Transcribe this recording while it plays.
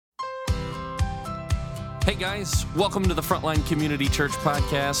Hey guys, welcome to the Frontline Community Church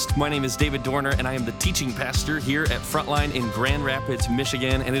podcast. My name is David Dorner, and I am the teaching pastor here at Frontline in Grand Rapids,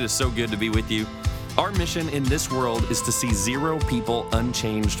 Michigan, and it is so good to be with you. Our mission in this world is to see 0 people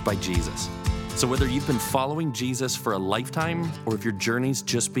unchanged by Jesus. So whether you've been following Jesus for a lifetime or if your journey's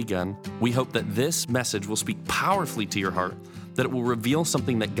just begun, we hope that this message will speak powerfully to your heart, that it will reveal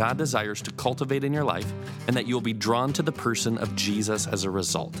something that God desires to cultivate in your life, and that you'll be drawn to the person of Jesus as a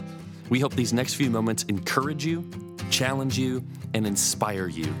result. We hope these next few moments encourage you, challenge you, and inspire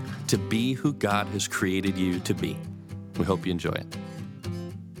you to be who God has created you to be. We hope you enjoy it.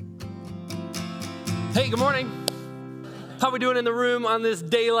 Hey, good morning. How are we doing in the room on this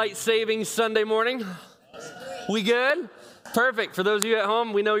daylight saving Sunday morning? We good? Perfect. For those of you at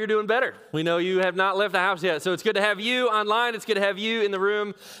home, we know you're doing better. We know you have not left the house yet. So it's good to have you online. It's good to have you in the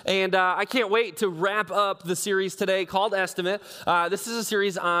room. And I can't wait to wrap up the series today called Estimate. This is a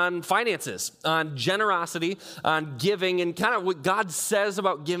series on finances, on generosity, on giving, and kind of what God says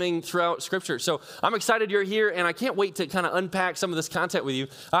about giving throughout Scripture. So I'm excited you're here, and I can't wait to kind of unpack some of this content with you.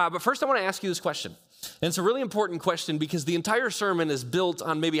 But first, I want to ask you this question. And it's a really important question because the entire sermon is built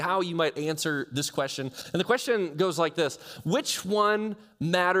on maybe how you might answer this question. And the question goes like this: which one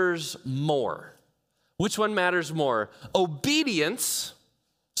matters more? Which one matters more? Obedience,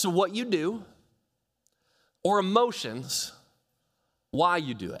 so what you do, or emotions, why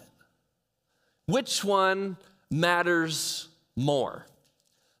you do it? Which one matters more?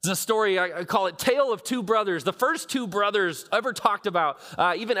 It's a story, I call it Tale of Two Brothers. The first 2 brothers ever talked about,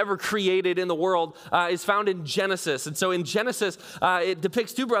 even ever created in the world, is found in Genesis. And so in Genesis, it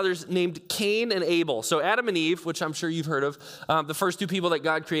depicts 2 brothers named Cain and Abel. So Adam and Eve, which I'm sure you've heard of, the first 2 people that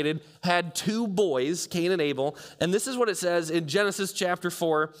God created, had 2 boys, Cain and Abel. And this is what it says in Genesis chapter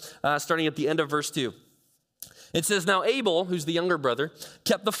 4, starting at the end of verse 2. It says, "Now Abel, who's the younger brother,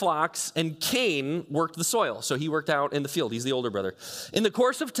 kept the flocks, and Cain worked the soil." So he worked out in the field. He's the older brother. "In the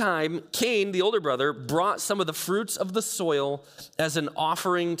course of time, Cain, the older brother, brought some of the fruits of the soil as an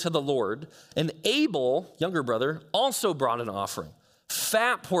offering to the Lord. And Abel, younger brother, also brought an offering,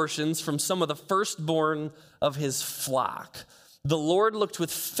 fat portions from some of the firstborn of his flock. The Lord looked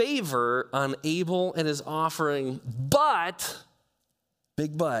with favor on Abel and his offering, but,"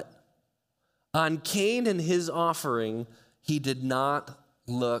 big but, "on Cain and his offering, he did not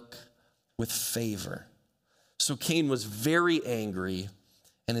look with favor. So Cain was very angry,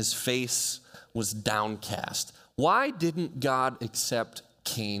 and his face was downcast." Why didn't God accept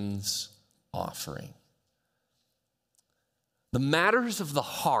Cain's offering? The matters of the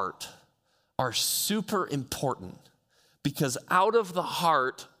heart are super important because out of the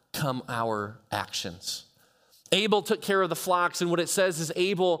heart come our actions. Abel took care of the flocks, and what it says is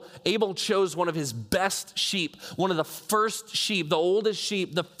Abel chose one of his best sheep, one of the first sheep, the oldest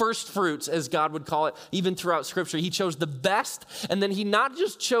sheep, the first fruits, as God would call it, even throughout Scripture. He chose the best, and then he not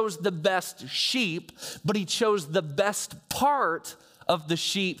just chose the best sheep, but he chose the best part of the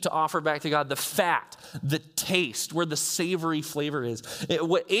sheep to offer back to God, the fat, the taste, where the savory flavor is.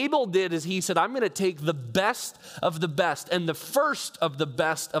 What Abel did is he said, "I'm going to take the best of the best and the first of the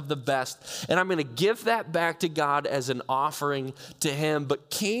best, and I'm going to give that back to God as an offering to him." But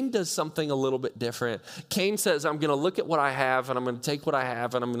Cain does something a little bit different. Cain says, "I'm going to look at what I have, and I'm going to take what I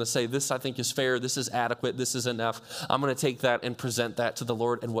have, and I'm going to say, this I think is fair, this is adequate, this is enough. I'm going to take that and present that to the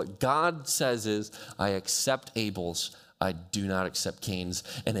Lord." And what God says is, "I accept Abel's, I do not accept Cain's,"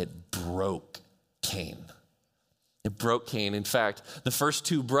 and it broke Cain. It broke Cain. In fact, the first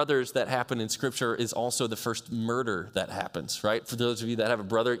 2 brothers that happen in Scripture is also the first murder that happens, right? For those of you that have a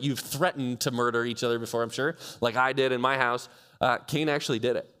brother, you've threatened to murder each other before, I'm sure, like I did in my house. Cain actually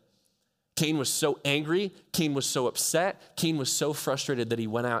did it. Cain was so angry, Cain was so upset, Cain was so frustrated that he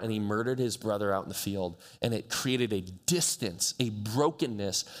went out and he murdered his brother out in the field. And it created a distance, a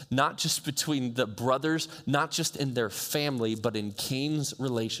brokenness, not just between the brothers, not just in their family, but in Cain's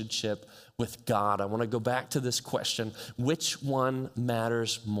relationship with God. I want to go back to this question: which one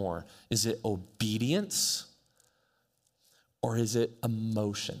matters more? Is it obedience or is it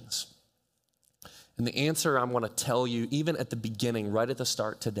emotions? And the answer I want to tell you, even at the beginning, right at the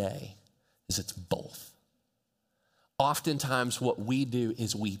start today, is it's both. Oftentimes what we do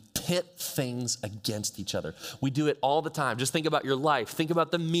is we pit things against each other. We do it all the time. Just think about your life. Think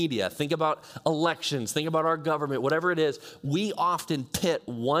about the media. Think about elections. Think about our government, whatever it is. We often pit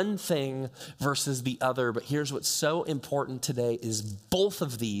one thing versus the other. But here's what's so important today is both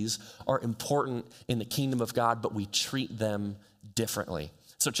of these are important in the kingdom of God, but we treat them differently.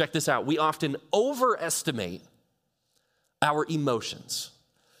 So check this out. We often overestimate our emotions.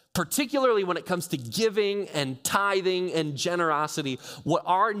 particularly when it comes to giving and tithing and generosity, what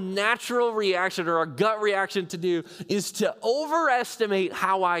our natural reaction or our gut reaction to do is to overestimate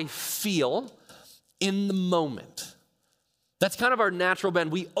how I feel in the moment. That's kind of our natural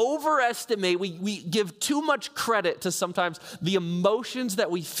bend. We overestimate, we give too much credit to sometimes the emotions that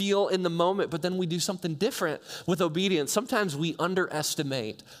we feel in the moment, but then we do something different with obedience. Sometimes we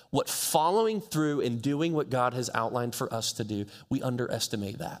underestimate what following through and doing what God has outlined for us to do, we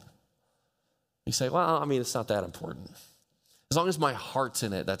underestimate that. You say, well, I mean, it's not that important. As long as my heart's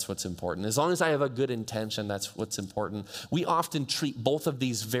in it, that's what's important. As long as I have a good intention, that's what's important. We often treat both of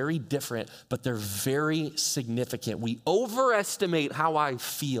these very different, but they're very significant. We overestimate how I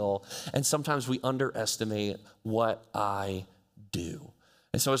feel, and sometimes we underestimate what I do.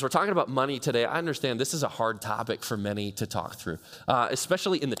 And so as we're talking about money today, I understand this is a hard topic for many to talk through,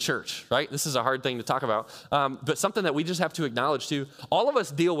 especially in the church, right? This is a hard thing to talk about, but something that we just have to acknowledge too. All of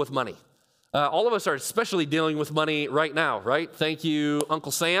us deal with money. All of us are especially dealing with money right now, right? Thank you,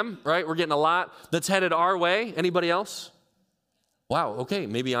 Uncle Sam, right? We're getting a lot that's headed our way. Anybody else? Wow, okay,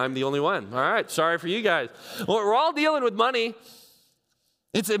 maybe I'm the only one. All right, sorry for you guys. Well, we're all dealing with money.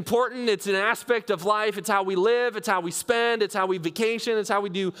 It's important. It's an aspect of life. It's how we live. It's how we spend. It's how we vacation. It's how we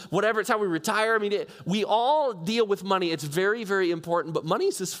do whatever. It's how we retire. I mean, we all deal with money. It's very, very important, but money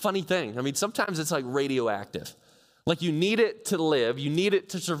is this funny thing. I mean, sometimes it's like radioactive. Like you need it to live, you need it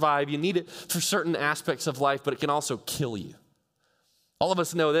to survive, you need it for certain aspects of life, but it can also kill you. All of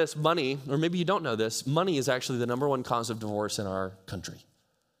us know this, money, or maybe you don't know this, money is actually the number one cause of divorce in our country.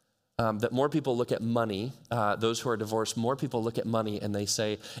 That more people look at money, those who are divorced, more people look at money and they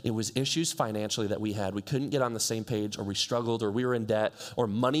say it was issues financially that we had. We couldn't get on the same page, or we struggled, or we were in debt, or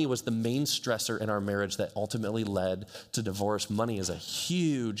money was the main stressor in our marriage that ultimately led to divorce. Money is a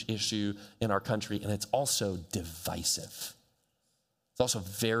huge issue in our country, and it's also divisive. It's also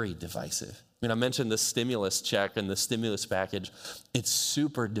very divisive. I mean, I mentioned the stimulus check and the stimulus package. It's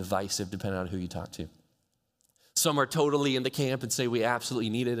super divisive depending on who you talk to. Some are totally in the camp and say we absolutely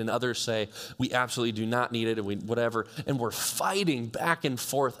need it, and others say we absolutely do not need it, and we whatever. And we're fighting back and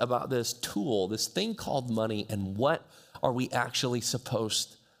forth about this tool, this thing called money, and what are we actually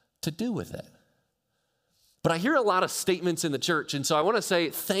supposed to do with it? But I hear a lot of statements in the church, and so I want to say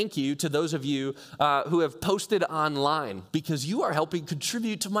thank you to those of you who have posted online, because you are helping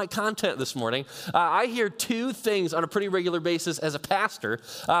contribute to my content this morning. I hear two things on a pretty regular basis as a pastor,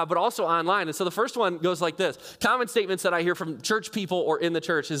 but also online. And so the first one goes like this. Common statements that I hear from church people or in the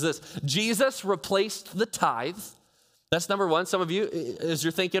church is this: Jesus replaced the tithe. That's number one. Some of you, as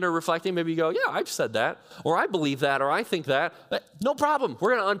you're thinking or reflecting, maybe you go, yeah, I've said that, or I believe that, or I think that. No problem.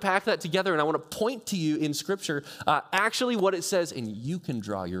 We're going to unpack that together, and I want to point to you in Scripture actually what it says, and you can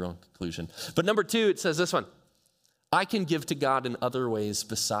draw your own conclusion. But number two, it says this one: I can give to God in other ways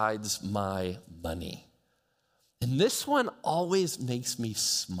besides my money. And this one always makes me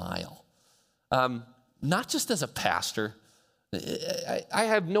smile. Not just as a pastor. I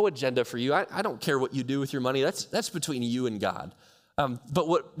have no agenda for you. I don't care what you do with your money. That's between you and God. But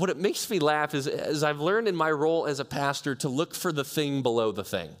what it makes me laugh is I've learned in my role as a pastor to look for the thing below the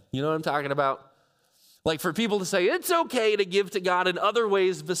thing. You know what I'm talking about? Like for people to say, it's okay to give to God in other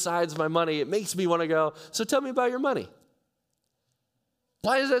ways besides my money, it makes me want to go, so tell me about your money.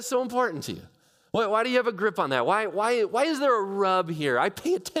 Why is that so important to you? Why do you have a grip on that? Why is there a rub here? I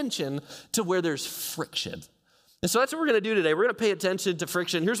pay attention to where there's friction. And so that's what we're going to do today. We're going to pay attention to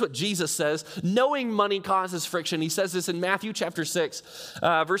friction. Here's what Jesus says. Knowing money causes friction. He says this in Matthew chapter 6,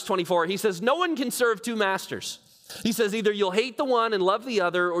 verse 24. He says, no one can serve two masters. He says, either you'll hate the one and love the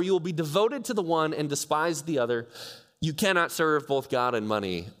other, or you'll be devoted to the one and despise the other. You cannot serve both God and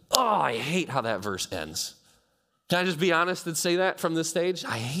money. Oh, I hate how that verse ends. Can I just be honest and say that from this stage?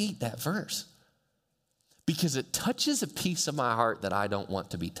 I hate that verse because it touches a piece of my heart that I don't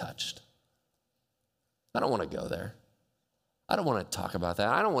want to be touched. I don't want to go there. I don't want to talk about that.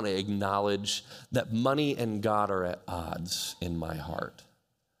 I don't want to acknowledge that money and God are at odds in my heart.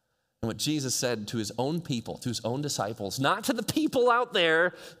 And what Jesus said to his own people, to his own disciples, not to the people out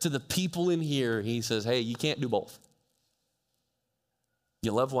there, to the people in here, he says, hey, you can't do both.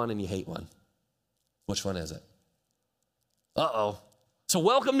 You love one and you hate one. Which one is it? Uh-oh. So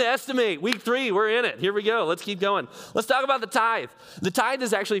welcome to Estimate, week 3, we're in it. Here we go, let's keep going. Let's talk about the tithe. The tithe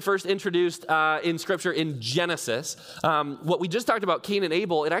is actually first introduced in Scripture in Genesis. What we just talked about, Cain and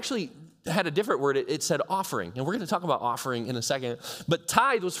Abel, it actually had a different word. It said offering, and we're going to talk about offering in a second. But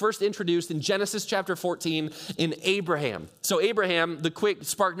tithe was first introduced in Genesis chapter 14 in Abraham. So Abraham, the quick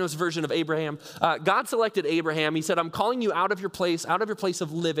Spark Notes version of Abraham, God selected Abraham. He said, I'm calling you out of your place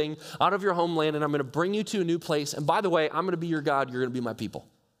of living, out of your homeland, and I'm going to bring you to a new place. And by the way, I'm going to be your God. You're going to be my people.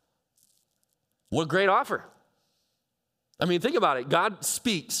 What a great offer. I mean, think about it. God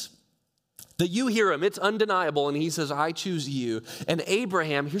speaks. That you hear him, it's undeniable, and he says, I choose you. And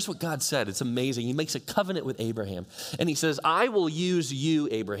Abraham, here's what God said. It's amazing. He makes a covenant with Abraham. And he says, I will use you,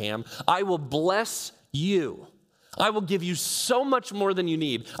 Abraham. I will bless you. I will give you so much more than you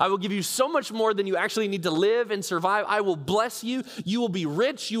need. I will give you so much more than you actually need to live and survive. I will bless you. You will be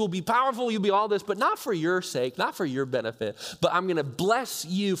rich. You will be powerful. You'll be all this, but not for your sake, not for your benefit. But I'm going to bless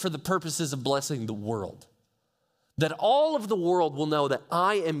you for the purposes of blessing the world. That all of the world will know that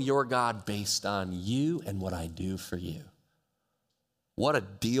I am your God based on you and what I do for you. What a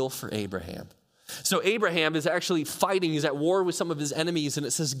deal for Abraham. So Abraham is actually fighting. He's at war with some of his enemies. And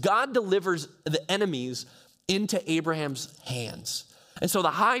it says God delivers the enemies into Abraham's hands. And so the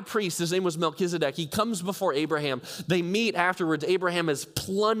high priest, his name was Melchizedek, he comes before Abraham. They meet afterwards. Abraham has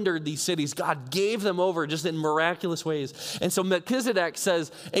plundered these cities. God gave them over just in miraculous ways. And so Melchizedek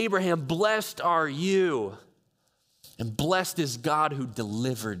says, Abraham, blessed are you. And blessed is God who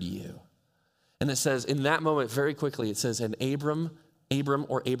delivered you. And it says in that moment, very quickly, it says, and Abram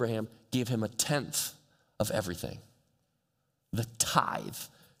or Abraham gave him a tenth of everything. The tithe.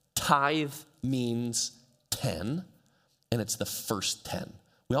 Tithe means 10, and it's the first 10.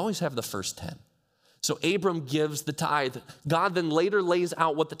 We always have the first 10. So Abram gives the tithe. God then later lays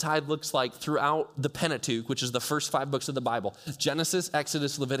out what the tithe looks like throughout the Pentateuch, which is the first 5 books of the Bible: Genesis,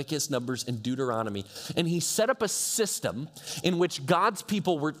 Exodus, Leviticus, Numbers, and Deuteronomy. And he set up a system in which God's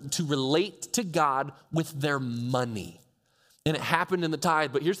people were to relate to God with their money. And it happened in the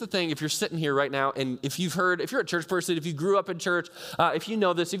tithe. But here's the thing, if you're sitting here right now, and if you're a church person, if you grew up in church, if you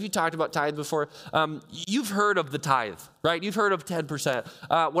know this, if you talked about tithe before, you've heard of the tithe, right? You've heard of 10%.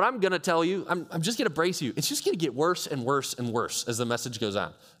 What I'm going to tell you, I'm just going to brace you. It's just going to get worse and worse and worse as the message goes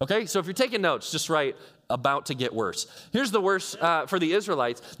on, okay? So if you're taking notes, just write, about to get worse. Here's the worst for the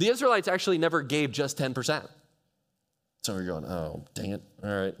Israelites. The Israelites actually never gave just 10%. So you're going, oh, dang it, all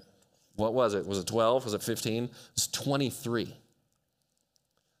right. What was it? Was it 12? Was it 15? It was 23.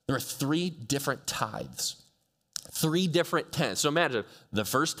 There were 3 different tithes, 3 different 10s. So imagine the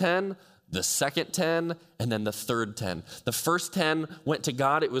first 10, the second 10, and then the third 10. The first 10 went to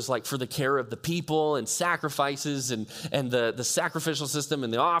God. It was like for the care of the people and sacrifices and the sacrificial system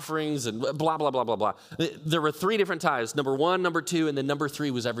and the offerings and blah, blah, blah, blah, blah. There were 3 different tithes. Number 1, number 2, and then number 3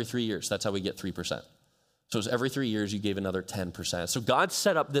 was every 3 years. That's how we get 3%. So it was every 3 years you gave another 10%. So God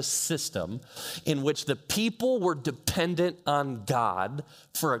set up this system in which the people were dependent on God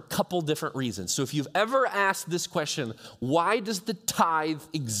for a couple different reasons. So if you've ever asked this question, why does the tithe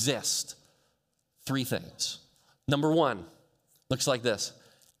exist? 3 things. Number 1, looks like this.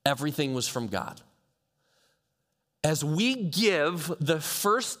 Everything was from God. As we give the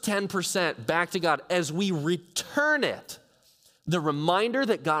first 10% back to God, as we return it, the reminder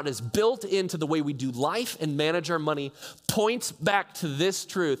that God is built into the way we do life and manage our money points back to this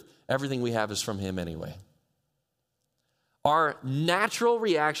truth: everything we have is from him anyway. Our natural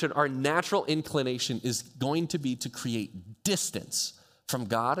reaction, our natural inclination is going to be to create distance from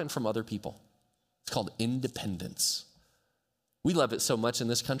God and from other people. It's called independence. We love it so much in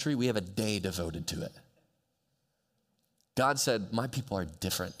this country, we have a day devoted to it. God said, my people are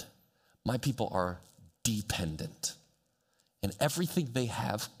different. My people are dependent. And everything they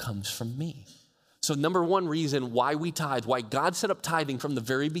have comes from me. So number 1 reason why we tithe, why God set up tithing from the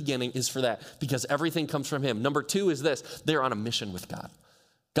very beginning, is for that, because everything comes from him. Number 2 is this: they're on a mission with God.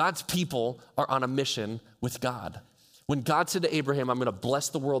 God's people are on a mission with God. When God said to Abraham, I'm going to bless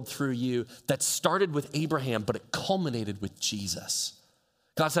the world through you, that started with Abraham, but it culminated with Jesus.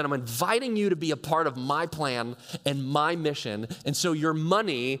 God said, I'm inviting you to be a part of my plan and my mission. And so your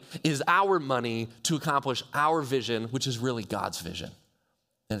money is our money to accomplish our vision, which is really God's vision.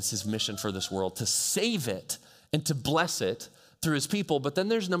 And it's his mission for this world, to save it and to bless it through his people. But then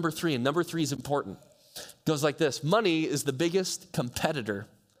there's number 3, and number 3 is important. It goes like this: money is the biggest competitor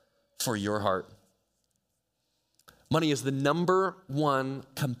for your heart. Money is the number 1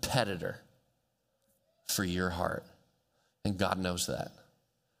 competitor for your heart. And God knows that.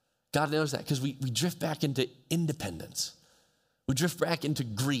 God knows that because we drift back into independence. We drift back into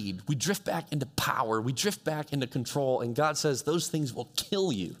greed. We drift back into power. We drift back into control. And God says those things will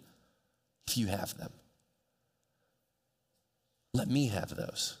kill you if you have them. Let me have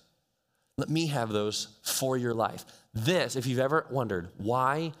those. Let me have those for your life. This, if you've ever wondered,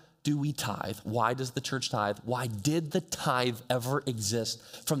 why do we tithe? Why does the church tithe? Why did the tithe ever exist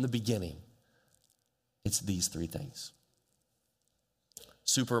from the beginning? It's these 3 things.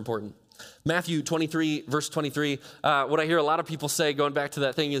 Super important. Matthew 23, verse 23, what I hear a lot of people say going back to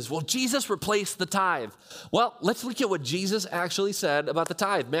that thing is, well, Jesus replaced the tithe. Well, let's look at what Jesus actually said about the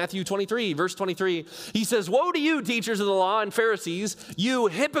tithe. Matthew 23, verse 23, he says, woe to you, teachers of the law and Pharisees, you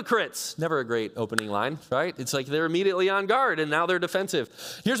hypocrites. Never a great opening line, right? It's like they're immediately on guard and now they're defensive.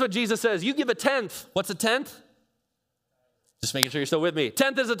 Here's what Jesus says, you give a tenth. What's a tenth? Just making sure you're still with me.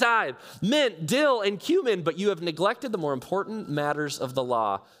 Tenth is a tithe, mint, dill, and cumin, but you have neglected the more important matters of the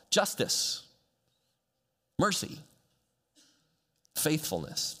law, justice, mercy,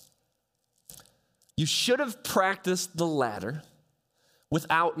 faithfulness. You should have practiced the latter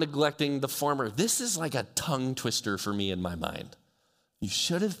without neglecting the former. This is like a tongue twister for me in my mind. You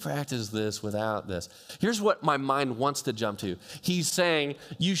should have practiced this without this. Here's what my mind wants to jump to. He's saying,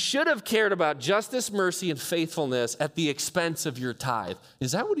 you should have cared about justice, mercy, and faithfulness at the expense of your tithe.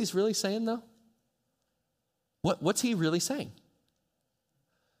 Is that what he's really saying, though? What's he really saying?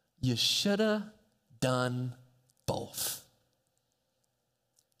 You should have done both.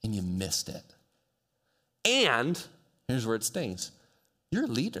 And you missed it. And, here's where it stings. You're a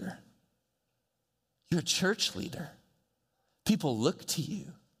leader. You're a church leader. People look to you.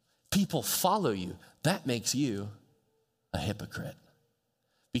 People follow you. That makes you a hypocrite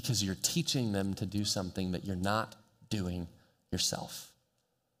because you're teaching them to do something that you're not doing yourself.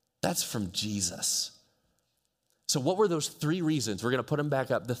 That's from Jesus. So what were those three reasons? We're going to put them back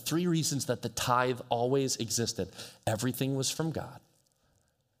up. The three reasons that the tithe always existed. Everything was from God.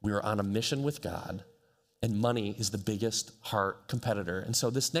 We were on a mission with God. And money is the biggest heart competitor. And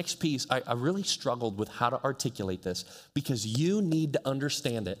so this next piece, I really struggled with how to articulate this because you need to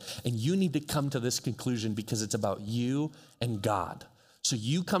understand it and you need to come to this conclusion because it's about you and God. So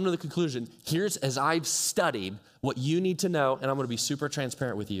you come to the conclusion, here's as I've studied what you need to know, and I'm going to be super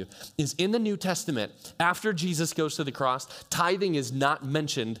transparent with you, is in the New Testament, after Jesus goes to the cross, tithing is not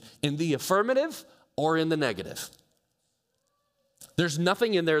mentioned in the affirmative or in the negative. There's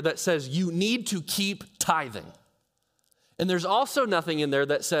nothing in there that says you need to keep tithing. And there's also nothing in there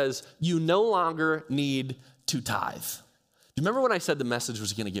that says you no longer need to tithe. Do you remember when I said the message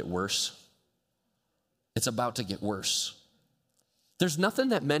was going to get worse? It's about to get worse. There's nothing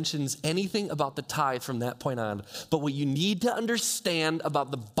that mentions anything about the tithe from that point on. But what you need to understand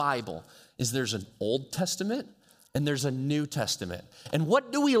about the Bible is there's an Old Testament and there's a New Testament. And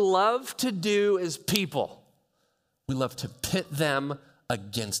what do we love to do as people? We love to pit them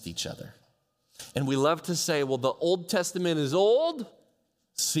against each other. And we love to say, well, the Old Testament is old,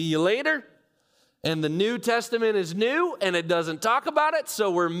 see you later. And the New Testament is new, and it doesn't talk about it,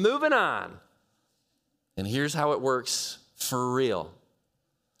 so we're moving on. And here's how it works for real.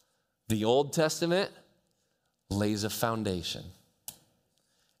 The Old Testament lays a foundation,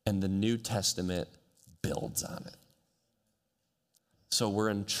 and the New Testament builds on it. So we're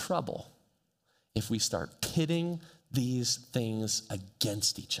in trouble if we start pitting these things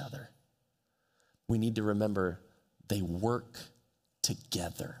against each other. We need to remember they work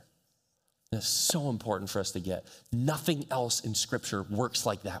together. And it's so important for us to get. Nothing else in Scripture works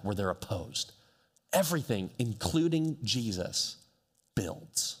like that where they're opposed. Everything, including Jesus,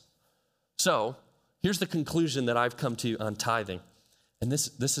 builds. So here's the conclusion that I've come to on tithing. And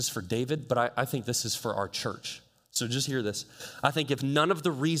this is for David, but I think this is for our church. So just hear this. I think if none of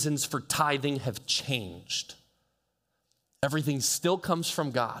the reasons for tithing have changed, everything still comes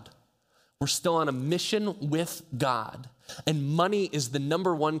from God. We're still on a mission with God. And money is the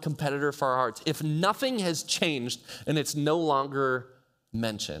number one competitor for our hearts. If nothing has changed and it's no longer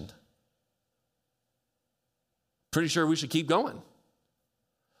mentioned, pretty sure we should keep going.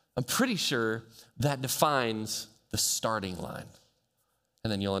 I'm pretty sure that defines the starting line.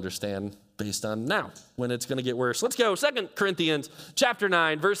 And then you'll understand based on now when it's going to get worse. Let's go. 2 Corinthians chapter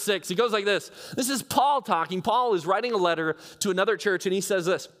 9, verse 6. He goes like this. This is Paul talking. Paul is writing a letter to another church, and he says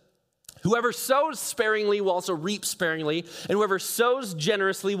this. Whoever sows sparingly will also reap sparingly, and whoever sows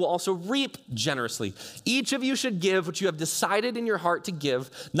generously will also reap generously. Each of you should give what you have decided in your heart to give,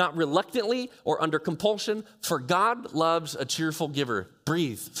 not reluctantly or under compulsion, for God loves a cheerful giver.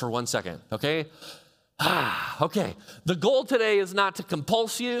 Breathe for 1 second, okay? Okay. The goal today is not to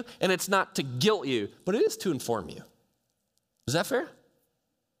compulse you, and it's not to guilt you, but it is to inform you. Is that fair?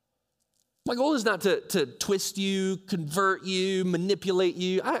 My goal is not to twist you, convert you, manipulate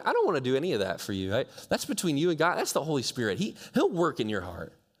you. I don't want to do any of that for you. That's between you and God. That's the Holy Spirit. He'll work in your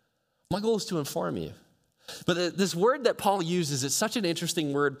heart. My goal is to inform you. But this word that Paul uses is such an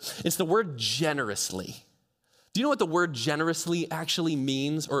interesting word. It's the word generously. Do you know what the word generously actually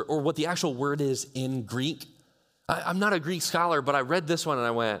means or what the actual word is in Greek? I'm not a Greek scholar, but I read this one and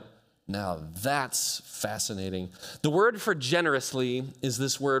I went, Now that's fascinating. The word for generously is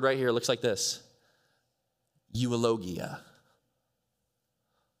this word right here. It looks like this. Eulogia.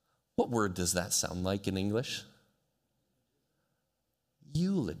 What word does that sound like in English?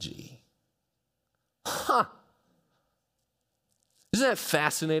 Eulogy. Huh. Isn't that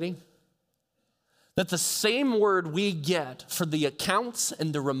fascinating? That the same word we get for the accounts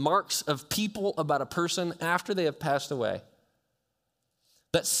and the remarks of people about a person after they have passed away,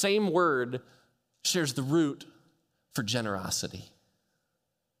 that same word shares the root for generosity.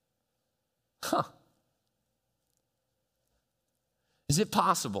 Huh. Is it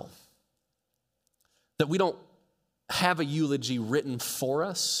possible that we don't have a eulogy written for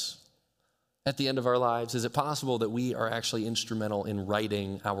us at the end of our lives? Is it possible that we are actually instrumental in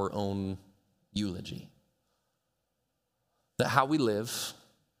writing our own eulogy? That how we live,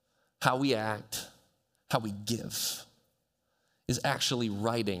 how we act, how we give is actually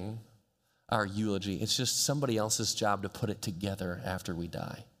writing our eulogy. It's just somebody else's job to put it together after we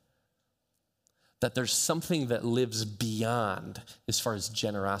die. That there's something that lives beyond, as far as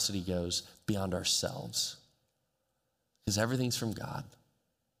generosity goes, beyond ourselves. Because everything's from God.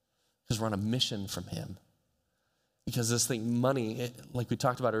 Because we're on a mission from Him. Because this thing, money, like we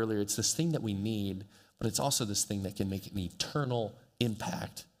talked about earlier, it's this thing that we need, but it's also this thing that can make an eternal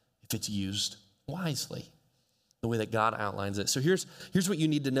impact if it's used wisely, the way that God outlines it. So here's what you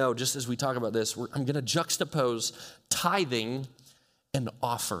need to know, just as we talk about this. I'm going to juxtapose tithing and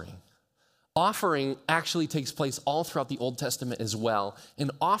offering. Offering actually takes place all throughout the Old Testament as well,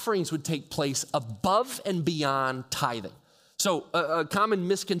 and offerings would take place above and beyond tithing. So a common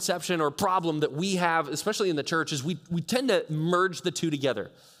misconception or problem that we have, especially in the church, is we tend to merge the two together,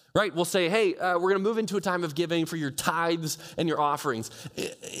 right? We'll say, hey, we're going to move into a time of giving for your tithes and your offerings.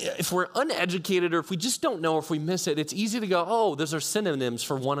 If we're uneducated or if we just don't know, if we miss it, it's easy to go, oh, those are synonyms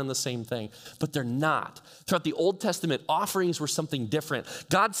for one and the same thing. But they're not. Throughout the Old Testament, offerings were something different.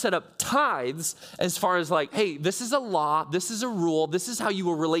 God set up tithes as far as like, hey, this is a law, this is a rule, this is how you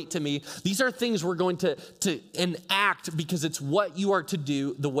will relate to me. These are things we're going to enact because it's what you are to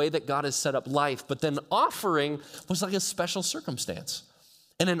do, the way that God has set up life. But then offering was like a special circumstance.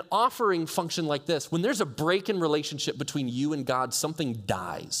 And an offering functioned like this. When there's a break in relationship between you and God, something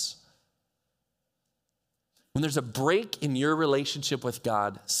dies. When there's a break in your relationship with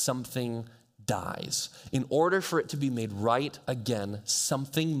God, something dies. In order for it to be made right again,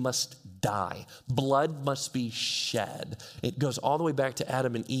 something must die. Blood must be shed. It goes all the way back to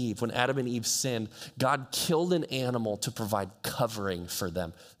Adam and Eve. When Adam and Eve sinned, God killed an animal to provide covering for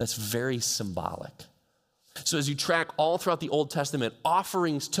them. That's very symbolic. So as you track all throughout the Old Testament,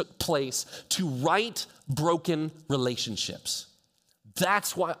 offerings took place to right broken relationships.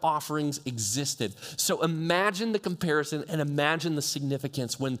 That's why offerings existed. So imagine the comparison and imagine the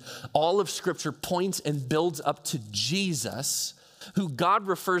significance when all of Scripture points and builds up to Jesus, who God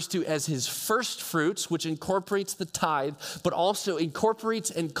refers to as his first fruits, which incorporates the tithe, but also incorporates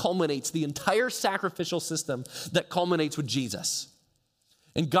and culminates the entire sacrificial system that culminates with Jesus.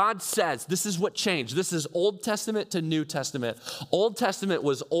 And God says, this is what changed. This is Old Testament to New Testament. Old Testament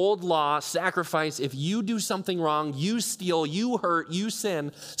was old law, sacrifice. If you do something wrong, you steal, you hurt, you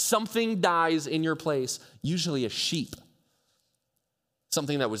sin, something dies in your place, usually a sheep.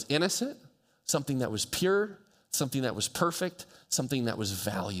 Something that was innocent, something that was pure, something that was perfect, something that was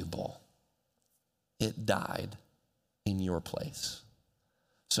valuable. It died in your place.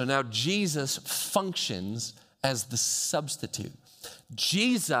 So now Jesus functions as the substitute.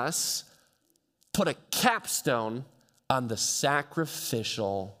 Jesus put a capstone on the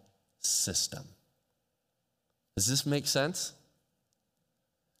sacrificial system. Does this make sense?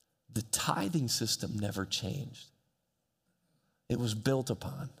 The tithing system never changed. It was built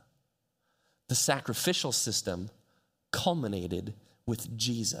upon. The sacrificial system culminated with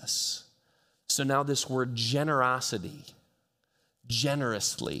Jesus. So now this word generosity,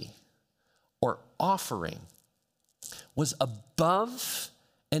 generously, or offering was above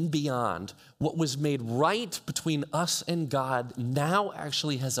and beyond. What was made right between us and God now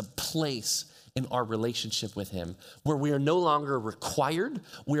actually has a place in our relationship with him, where we are no longer required,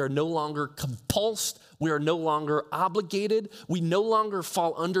 we are no longer compulsed, we are no longer obligated, we no longer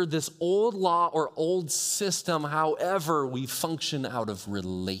fall under this old law or old system. However, we function out of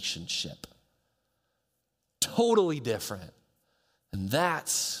relationship. Totally different. And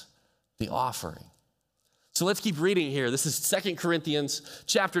that's the offering. So let's keep reading here. This is 2 Corinthians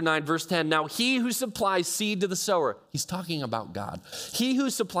chapter 9, verse 10. Now he who supplies seed to the sower, he's talking about God. He who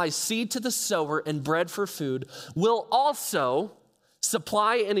supplies seed to the sower and bread for food will also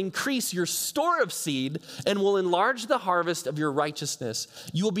Supply and increase your store of seed and will enlarge the harvest of your righteousness.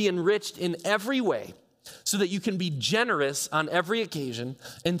 You will be enriched in every way so that you can be generous on every occasion.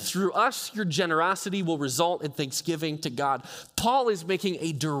 And through us, your generosity will result in thanksgiving to God. Paul is making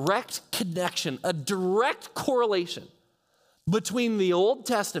a direct connection, a direct correlation between the Old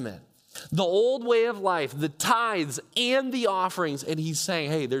Testament, the old way of life, the tithes and the offerings. And he's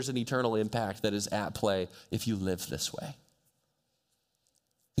saying, hey, there's an eternal impact that is at play if you live this way.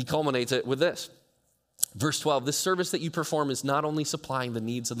 He culminates it with this. Verse 12, this service that you perform is not only supplying the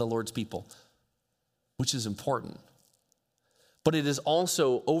needs of the Lord's people, which is important, but it is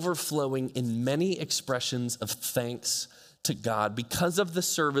also overflowing in many expressions of thanks to God because of the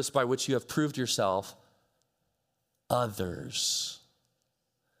service by which you have proved yourself. Others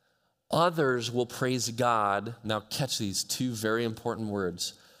will praise God. Now catch these two very important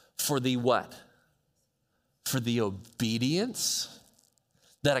words. For the what? For the obedience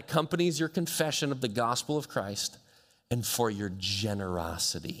that accompanies your confession of the gospel of Christ, and for your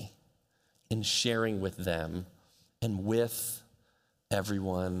generosity in sharing with them and with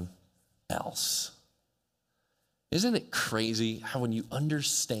everyone else. Isn't it crazy how when you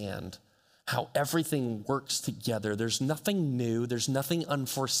understand how everything works together, there's nothing new, there's nothing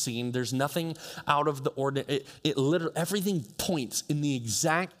unforeseen, there's nothing out of the ordinary. It literally, everything points in the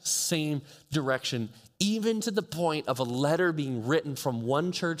exact same direction, even to the point of a letter being written from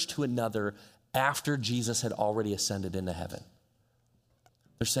one church to another after Jesus had already ascended into heaven.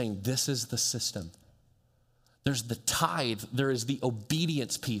 They're saying this is the system. There's the tithe. There is the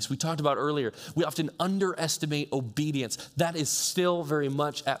obedience piece. We talked about earlier. We often underestimate obedience. That is still very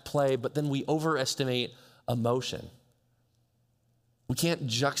much at play, but then we overestimate emotion. We can't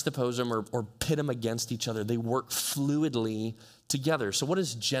juxtapose them or pit them against each other. They work fluidly together. So what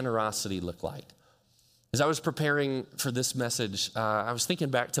does generosity look like? As I was preparing for this message, I was thinking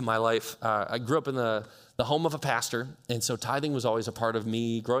back to my life. I grew up in the home of a pastor, and so tithing was always a part of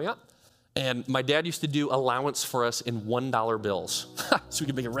me growing up. And my dad used to do allowance for us in $1 bills so we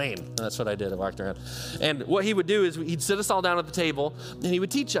could make it rain. And that's what I did. I walked around. And what he would do is he'd sit us all down at the table and he would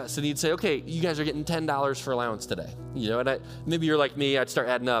teach us. And he'd say, okay, you guys are getting $10 for allowance today. You know, and maybe you're like me. I'd start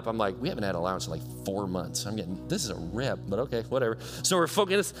adding up. I'm like, we haven't had allowance in like 4 months. This is a rip, but okay, whatever. So we're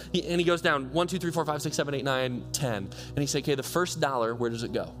focused. And he goes down 1, 2, 3, 4, 5, 6, 7, 8, 9, 10. And he said, okay, the first $1, where does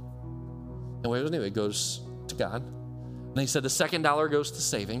it go? And where does it go? It goes to God. And he said, the second $1 goes to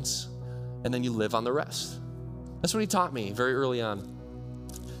savings. And then you live on the rest. That's what he taught me very early on.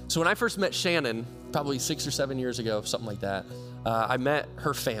 So when I first met Shannon, probably 6 or 7 years ago, something like that, I met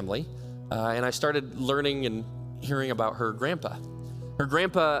her family, and I started learning and hearing about her grandpa. Her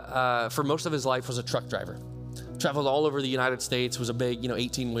grandpa, for most of his life, was a truck driver. Traveled all over the United States, was a big,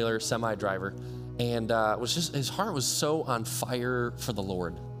 18-wheeler semi-driver, and his heart was so on fire for the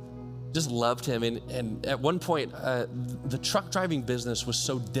Lord. Just loved him. And at one point, the truck driving business was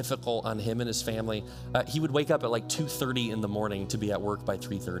so difficult on him and his family. He would wake up at like 2:30 in the morning to be at work by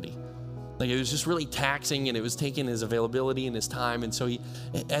 3:30. Like it was just really taxing, and it was taking his availability and his time. And so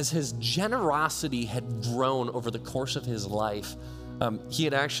as his generosity had grown over the course of his life, he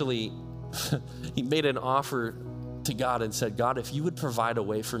had actually, he made an offer to God and said, God, if you would provide a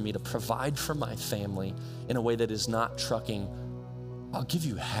way for me to provide for my family in a way that is not trucking, I'll give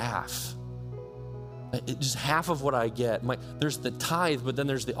you half. Just half of what I get. There's the tithe, but then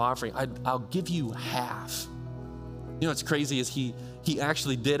there's the offering. I'll give you half. You know what's crazy is he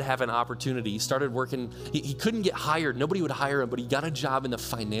actually did have an opportunity. He started working. He couldn't get hired. Nobody would hire him, but he got a job in the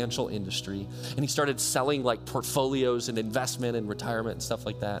financial industry. And he started selling like portfolios and investment and retirement and stuff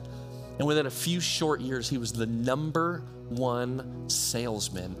like that. And within a few short years, he was the #1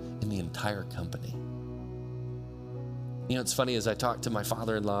 salesman in the entire company. You know, it's funny, as I talked to my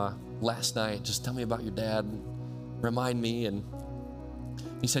father-in-law last night, just tell me about your dad, remind me. And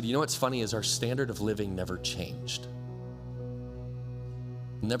he said, you know what's funny is our standard of living never changed.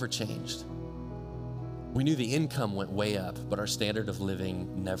 Never changed. We knew the income went way up, but our standard of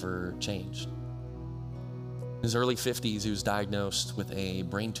living never changed. In his early 50s, he was diagnosed with a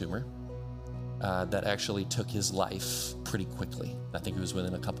brain tumor that actually took his life pretty quickly. I think it was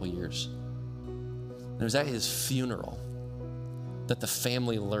within a couple years. And it was at his funeral that the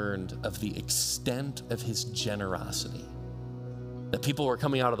family learned of the extent of his generosity. That people were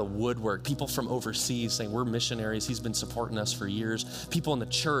coming out of the woodwork, people from overseas saying, we're missionaries, he's been supporting us for years. People in the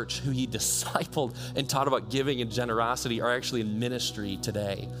church who he discipled and taught about giving and generosity are actually in ministry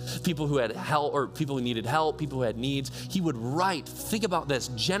today. People who had help, or people who needed help, people who had needs. He would write, think about this,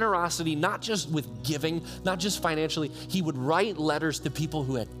 generosity, not just with giving, not just financially. He would write letters to people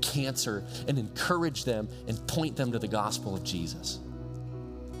who had cancer and encourage them and point them to the gospel of Jesus.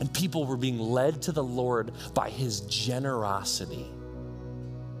 And people were being led to the Lord by his generosity,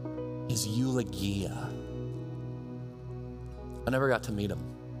 his eulogia. I never got to meet him.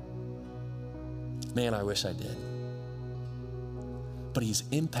 Man, I wish I did. But he's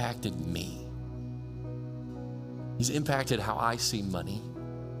impacted me. He's impacted how I see money,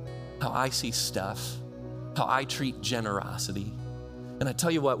 how I see stuff, how I treat generosity. And I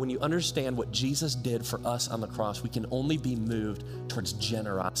tell you what, when you understand what Jesus did for us on the cross, we can only be moved towards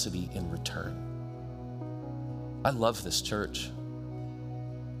generosity in return. I love this church.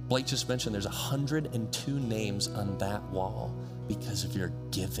 Blake just mentioned there's 102 names on that wall because of your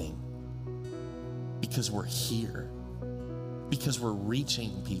giving, because we're here, because we're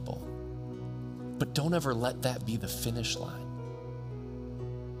reaching people. But don't ever let that be the finish line.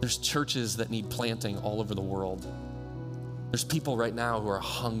 There's churches that need planting all over the world. There's people right now who are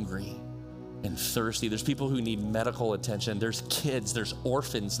hungry and thirsty. There's people who need medical attention. There's kids, there's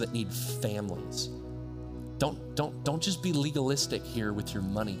orphans that need families. Don't just be legalistic here with your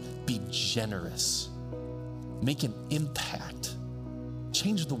money. Be generous. Make an impact.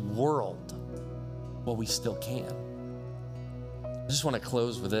 Change the world while we still can. I just want to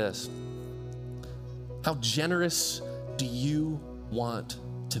close with this. How generous do you want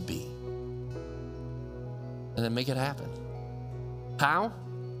to be? And then make it happen. How?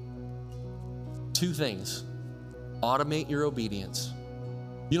 2 things. Automate your obedience.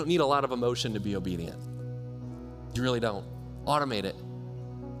 You don't need a lot of emotion to be obedient. You really don't. Automate it.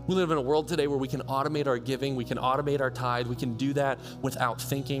 We live in a world today where we can automate our giving, we can automate our tithe, we can do that without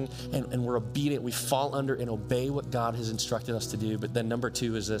thinking, and we're obedient. We fall under and obey what God has instructed us to do. But then number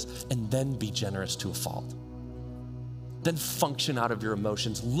 2 is this, and then be generous to a fault. Then function out of your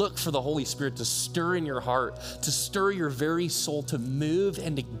emotions. Look for the Holy Spirit to stir in your heart, to stir your very soul, to move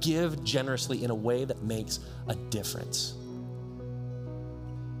and to give generously in a way that makes a difference.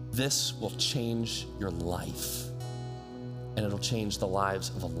 This will change your life, and it'll change the lives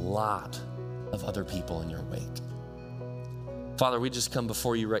of a lot of other people in your wake. Father, we just come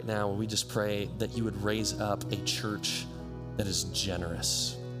before you right now, and we just pray that you would raise up a church that is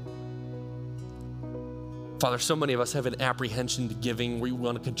generous. Father, so many of us have an apprehension to giving. We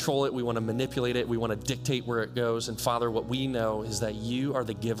want to control it. We want to manipulate it. We want to dictate where it goes. And Father, what we know is that you are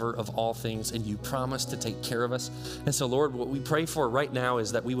the giver of all things, and you promise to take care of us. And so, Lord, what we pray for right now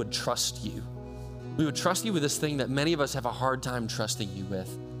is that we would trust you. We would trust you with this thing that many of us have a hard time trusting you with.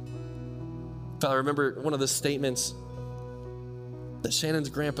 Father, I remember one of the statements that Shannon's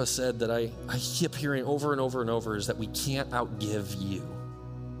grandpa said that I keep hearing over and over and over is that we can't outgive you.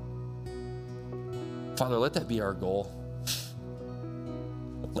 Father, let that be our goal.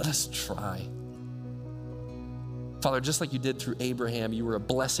 Let us try. Father, just like you did through Abraham, you were a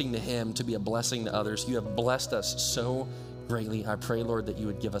blessing to him to be a blessing to others. You have blessed us so greatly. I pray, Lord, that you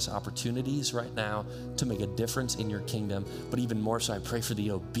would give us opportunities right now to make a difference in your kingdom. But even more so, I pray for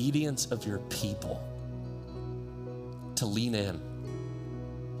the obedience of your people to lean in,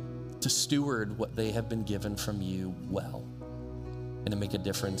 to steward what they have been given from you well, and to make a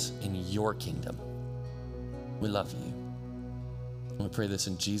difference in your kingdom. We love you. And we pray this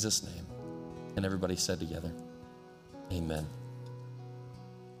in Jesus' name. And everybody said together, amen.